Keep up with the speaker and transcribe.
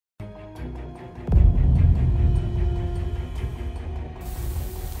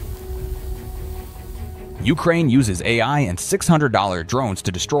Ukraine uses AI and $600 drones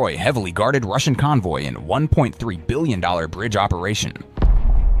to destroy heavily guarded Russian convoy in $1.3 billion bridge operation.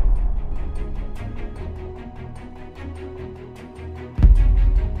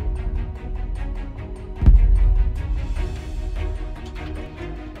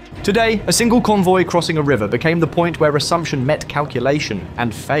 Today, a single convoy crossing a river became the point where assumption met calculation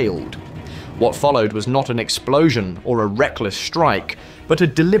and failed. What followed was not an explosion or a reckless strike, but a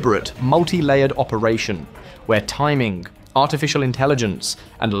deliberate, multi-layered operation, where timing, artificial intelligence,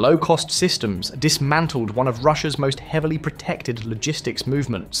 and low-cost systems dismantled one of Russia's most heavily protected logistics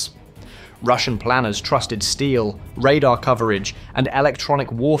movements. Russian planners trusted steel, radar coverage, and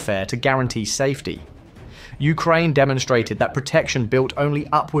electronic warfare to guarantee safety. Ukraine demonstrated that protection built only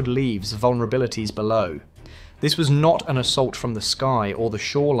upward leaves vulnerabilities below. This was not an assault from the sky or the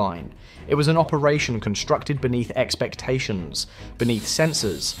shoreline. It was an operation constructed beneath expectations, beneath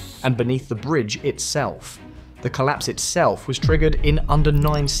sensors, and beneath the bridge itself. The collapse itself was triggered in under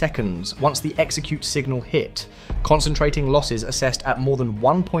 9 seconds once the execute signal hit, concentrating losses assessed at more than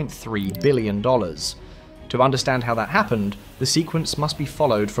 $1.3 billion. To understand how that happened, the sequence must be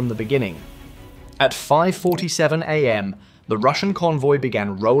followed from the beginning. At 5:47 AM, the Russian convoy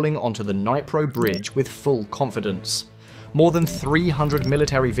began rolling onto the Dnipro bridge with full confidence. More than 300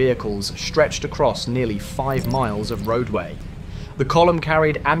 military vehicles stretched across nearly 5 miles of roadway. The column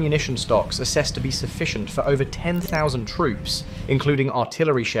carried ammunition stocks assessed to be sufficient for over 10,000 troops, including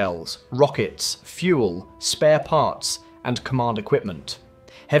artillery shells, rockets, fuel, spare parts, and command equipment.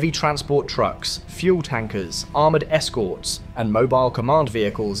 Heavy transport trucks, fuel tankers, armoured escorts, and mobile command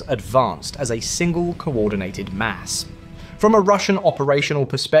vehicles advanced as a single coordinated mass. From a Russian operational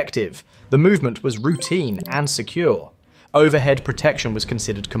perspective, the movement was routine and secure. Overhead protection was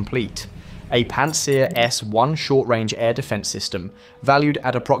considered complete. A Pantsir S-1 short-range air defense system, valued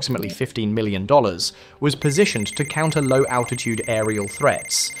at approximately $15 million, was positioned to counter low-altitude aerial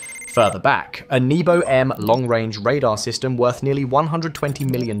threats. Further back, a Nebo-M long-range radar system worth nearly $120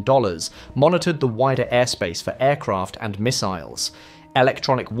 million monitored the wider airspace for aircraft and missiles.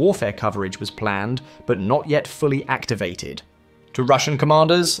 Electronic warfare coverage was planned, but not yet fully activated. To Russian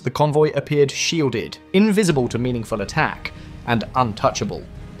commanders, the convoy appeared shielded, invisible to meaningful attack, and untouchable.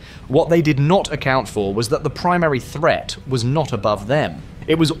 What they did not account for was that the primary threat was not above them.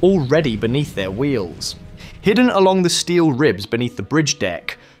 It was already beneath their wheels. Hidden along the steel ribs beneath the bridge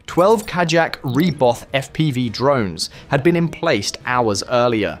deck, 12 Kajak Reboth FPV drones had been emplaced hours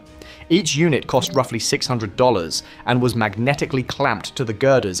earlier. Each unit cost roughly $600 and was magnetically clamped to the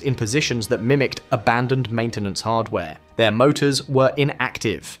girders in positions that mimicked abandoned maintenance hardware. Their motors were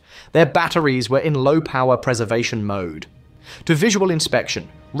inactive. Their batteries were in low-power preservation mode. To visual inspection,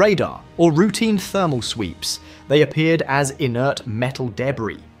 radar, or routine thermal sweeps, they appeared as inert metal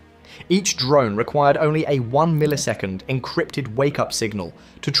debris. Each drone required only a 1 millisecond encrypted wake-up signal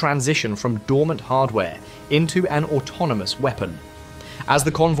to transition from dormant hardware into an autonomous weapon. As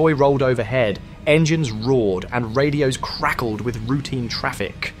the convoy rolled overhead, engines roared and radios crackled with routine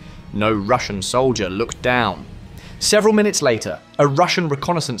traffic. No Russian soldier looked down. Several minutes later, a Russian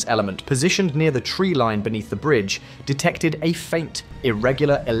reconnaissance element positioned near the tree line beneath the bridge detected a faint,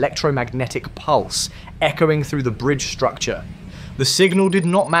 irregular electromagnetic pulse echoing through the bridge structure. The signal did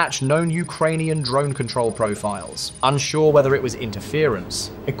not match known Ukrainian drone control profiles. Unsure whether it was interference,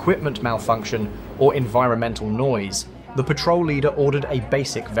 equipment malfunction, or environmental noise, the patrol leader ordered a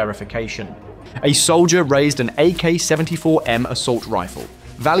basic verification. A soldier raised an AK-74M assault rifle,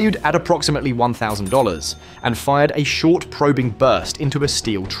 valued at approximately $1,000, and fired a short probing burst into a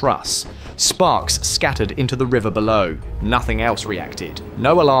steel truss. Sparks scattered into the river below. Nothing else reacted.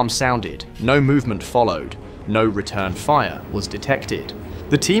 No alarm sounded. No movement followed. No return fire was detected.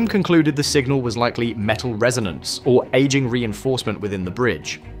 The team concluded the signal was likely metal resonance or aging reinforcement within the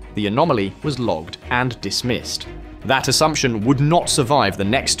bridge. The anomaly was logged and dismissed. That assumption would not survive the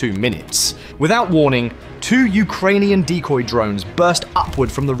next 2 minutes. Without warning, 2 Ukrainian decoy drones burst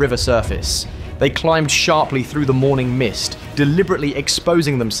upward from the river surface. They climbed sharply through the morning mist, deliberately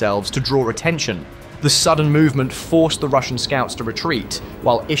exposing themselves to draw attention. The sudden movement forced the Russian scouts to retreat,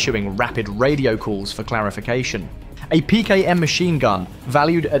 while issuing rapid radio calls for clarification. A PKM machine gun,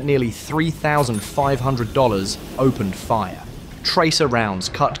 valued at nearly $3,500, opened fire. Tracer rounds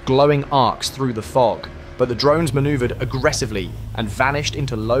cut glowing arcs through the fog, but the drones maneuvered aggressively and vanished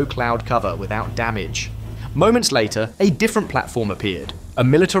into low cloud cover without damage. Moments later, a different platform appeared, a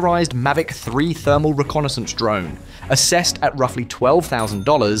militarized Mavic 3 thermal reconnaissance drone, assessed at roughly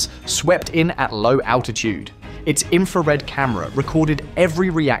 $12,000, swept in at low altitude. Its infrared camera recorded every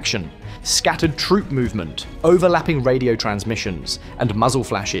reaction, scattered troop movement, overlapping radio transmissions, and muzzle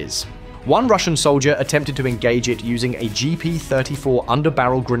flashes. One Russian soldier attempted to engage it using a GP-34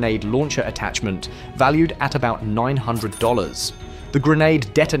 underbarrel grenade launcher attachment valued at about $900. The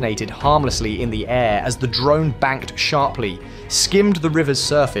grenade detonated harmlessly in the air as the drone banked sharply, skimmed the river's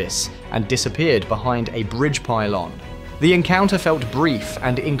surface, and disappeared behind a bridge pylon. The encounter felt brief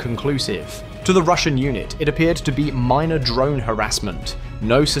and inconclusive. To the Russian unit, it appeared to be minor drone harassment.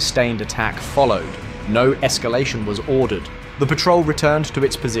 No sustained attack followed. No escalation was ordered. The patrol returned to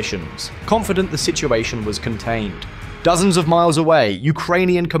its positions, confident the situation was contained. Dozens of miles away,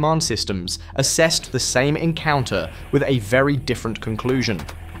 Ukrainian command systems assessed the same encounter with a very different conclusion.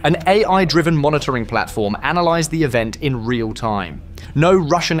 An AI-driven monitoring platform analyzed the event in real time. No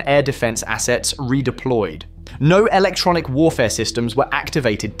Russian air defense assets redeployed. No electronic warfare systems were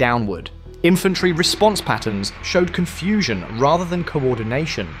activated downward. Infantry response patterns showed confusion rather than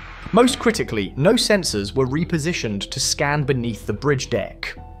coordination. Most critically, no sensors were repositioned to scan beneath the bridge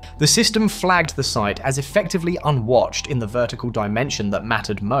deck. The system flagged the site as effectively unwatched in the vertical dimension that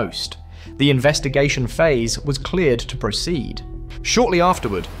mattered most. The investigation phase was cleared to proceed. Shortly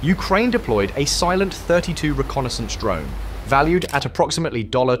afterward, Ukraine deployed a Silent 32 reconnaissance drone, valued at approximately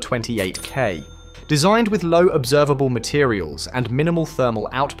 $28K. Designed with low observable materials and minimal thermal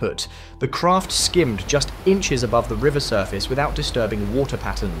output, the craft skimmed just inches above the river surface without disturbing water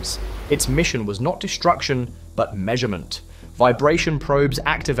patterns. Its mission was not destruction, but measurement. Vibration probes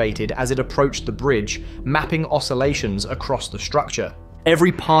activated as it approached the bridge, mapping oscillations across the structure.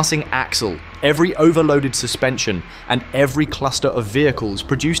 Every passing axle, every overloaded suspension, and every cluster of vehicles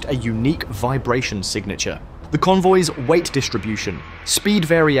produced a unique vibration signature. The convoy's weight distribution, speed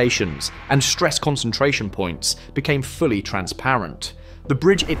variations, and stress concentration points became fully transparent. The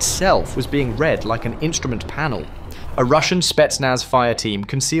bridge itself was being read like an instrument panel. A Russian Spetsnaz fire team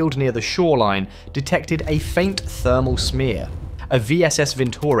concealed near the shoreline detected a faint thermal smear. A VSS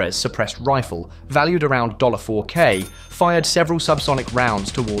Ventures suppressed rifle, valued around $4K, fired several subsonic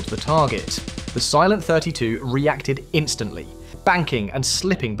rounds towards the target. The Silent 32 reacted instantly, banking and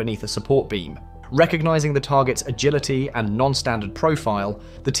slipping beneath a support beam. Recognizing the target's agility and non-standard profile,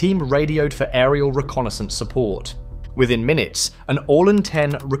 the team radioed for aerial reconnaissance support. Within minutes, an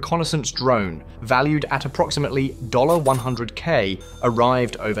Orlan-10 reconnaissance drone, valued at approximately $100K,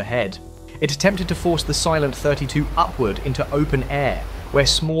 arrived overhead. It attempted to force the Silent 32 upward into open air, where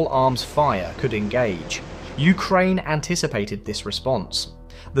small arms fire could engage. Ukraine anticipated this response.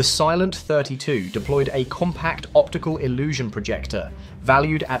 The Silent 32 deployed a compact optical illusion projector,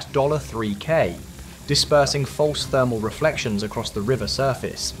 valued at $3K, dispersing false thermal reflections across the river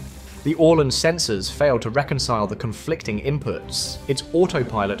surface. The Orlan sensors failed to reconcile the conflicting inputs. Its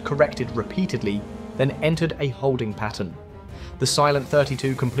autopilot corrected repeatedly, then entered a holding pattern. The Silent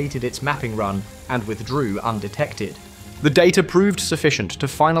 32 completed its mapping run and withdrew undetected. The data proved sufficient to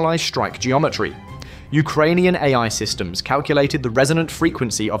finalize strike geometry. Ukrainian AI systems calculated the resonant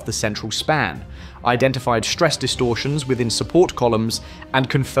frequency of the central span, identified stress distortions within support columns, and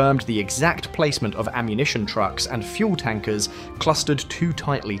confirmed the exact placement of ammunition trucks and fuel tankers clustered too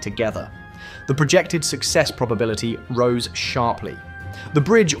tightly together. The projected success probability rose sharply. The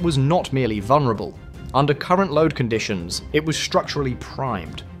bridge was not merely vulnerable. Under current load conditions, it was structurally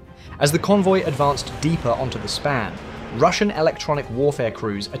primed. As the convoy advanced deeper onto the span, Russian electronic warfare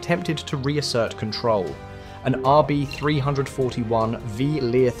crews attempted to reassert control. An RB-341V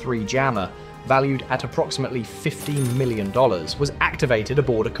Lear-3 jammer, valued at approximately $15 million, was activated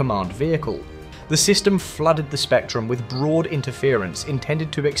aboard a command vehicle. The system flooded the spectrum with broad interference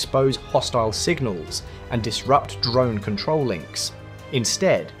intended to expose hostile signals and disrupt drone control links.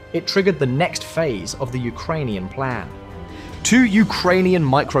 Instead, it triggered the next phase of the Ukrainian plan. 2 Ukrainian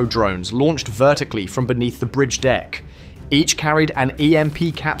micro-drones launched vertically from beneath the bridge deck. Each carried an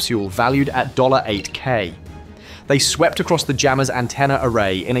EMP capsule valued at $8K. They swept across the jammer's antenna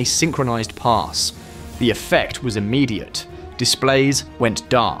array in a synchronized pass. The effect was immediate. Displays went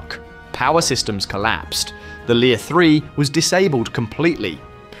dark. Power systems collapsed. The Lear-3 was disabled completely.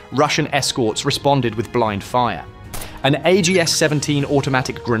 Russian escorts responded with blind fire. An AGS-17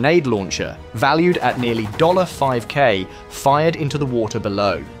 automatic grenade launcher, valued at nearly $5K, fired into the water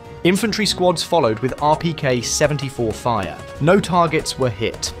below. Infantry squads followed with RPK-74 fire. No targets were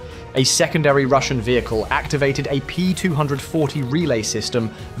hit. A secondary Russian vehicle activated a P-240 relay system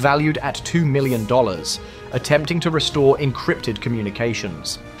valued at $2 million, attempting to restore encrypted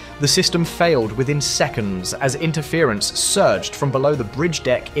communications. The system failed within seconds as interference surged from below the bridge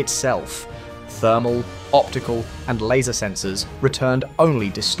deck itself. Thermal, optical, and laser sensors returned only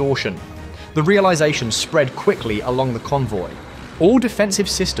distortion. The realization spread quickly along the convoy. All defensive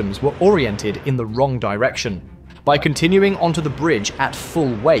systems were oriented in the wrong direction. By continuing onto the bridge at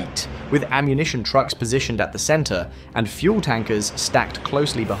full weight, with ammunition trucks positioned at the center and fuel tankers stacked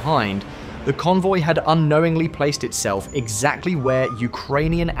closely behind, the convoy had unknowingly placed itself exactly where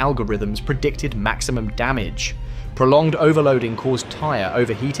Ukrainian algorithms predicted maximum damage. Prolonged overloading caused tire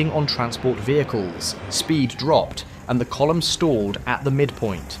overheating on transport vehicles, speed dropped, and the column stalled at the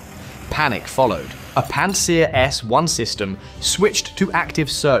midpoint. Panic followed. A Pantsir S-1 system switched to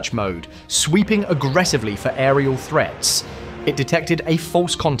active search mode, sweeping aggressively for aerial threats. It detected a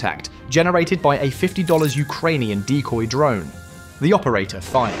false contact generated by a $50 Ukrainian decoy drone. The operator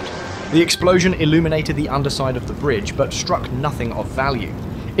fired. The explosion illuminated the underside of the bridge but struck nothing of value.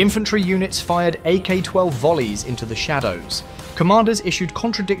 Infantry units fired AK-12 volleys into the shadows. Commanders issued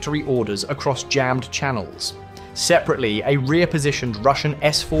contradictory orders across jammed channels. Separately, a rear-positioned Russian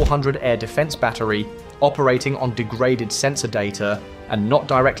S-400 air defense battery, operating on degraded sensor data and not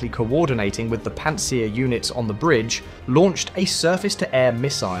directly coordinating with the Pantsir units on the bridge, launched a surface-to-air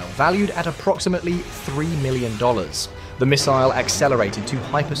missile valued at approximately $3 million. The missile accelerated to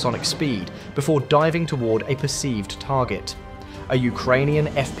hypersonic speed before diving toward a perceived target. A Ukrainian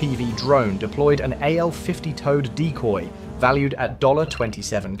FPV drone deployed an AL-50 towed decoy valued at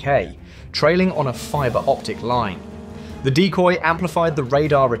 $27K, trailing on a fiber optic line. The decoy amplified the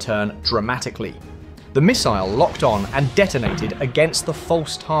radar return dramatically. The missile locked on and detonated against the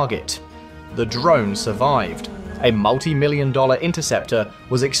false target. The drone survived. A multi-million-dollar interceptor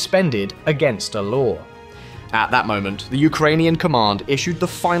was expended against a law. At that moment, the Ukrainian command issued the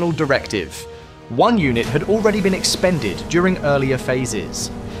final directive. One unit had already been expended during earlier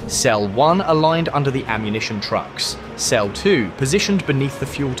phases. Cell 1 aligned under the ammunition trucks. Cell 2 positioned beneath the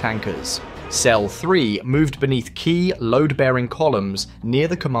fuel tankers. Cell 3 moved beneath key load-bearing columns near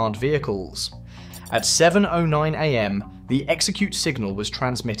the command vehicles. At 7:09 AM, the execute signal was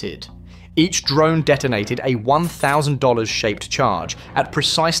transmitted. Each drone detonated a $1,000 shaped charge at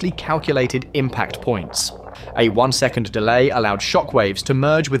precisely calculated impact points. A 1-second delay allowed shockwaves to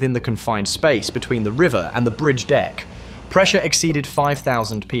merge within the confined space between the river and the bridge deck. Pressure exceeded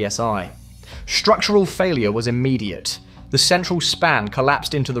 5,000 psi. Structural failure was immediate. The central span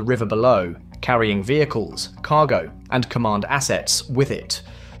collapsed into the river below, carrying vehicles, cargo, and command assets with it.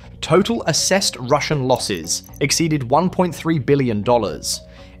 Total assessed Russian losses exceeded $1.3 billion,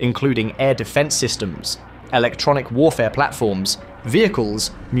 including air defense systems, electronic warfare platforms,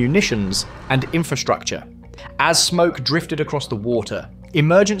 vehicles, munitions, and infrastructure. As smoke drifted across the water,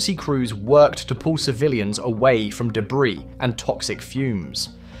 emergency crews worked to pull civilians away from debris and toxic fumes.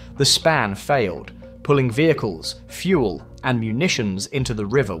 The span failed, pulling vehicles, fuel, and munitions into the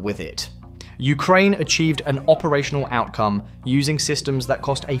river with it. Ukraine achieved an operational outcome using systems that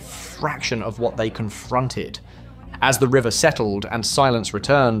cost a fraction of what they confronted. As the river settled and silence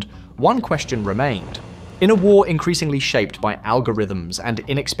returned, one question remained. In a war increasingly shaped by algorithms and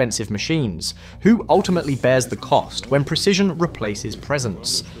inexpensive machines, who ultimately bears the cost when precision replaces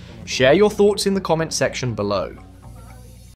presence? Share your thoughts in the comment section below.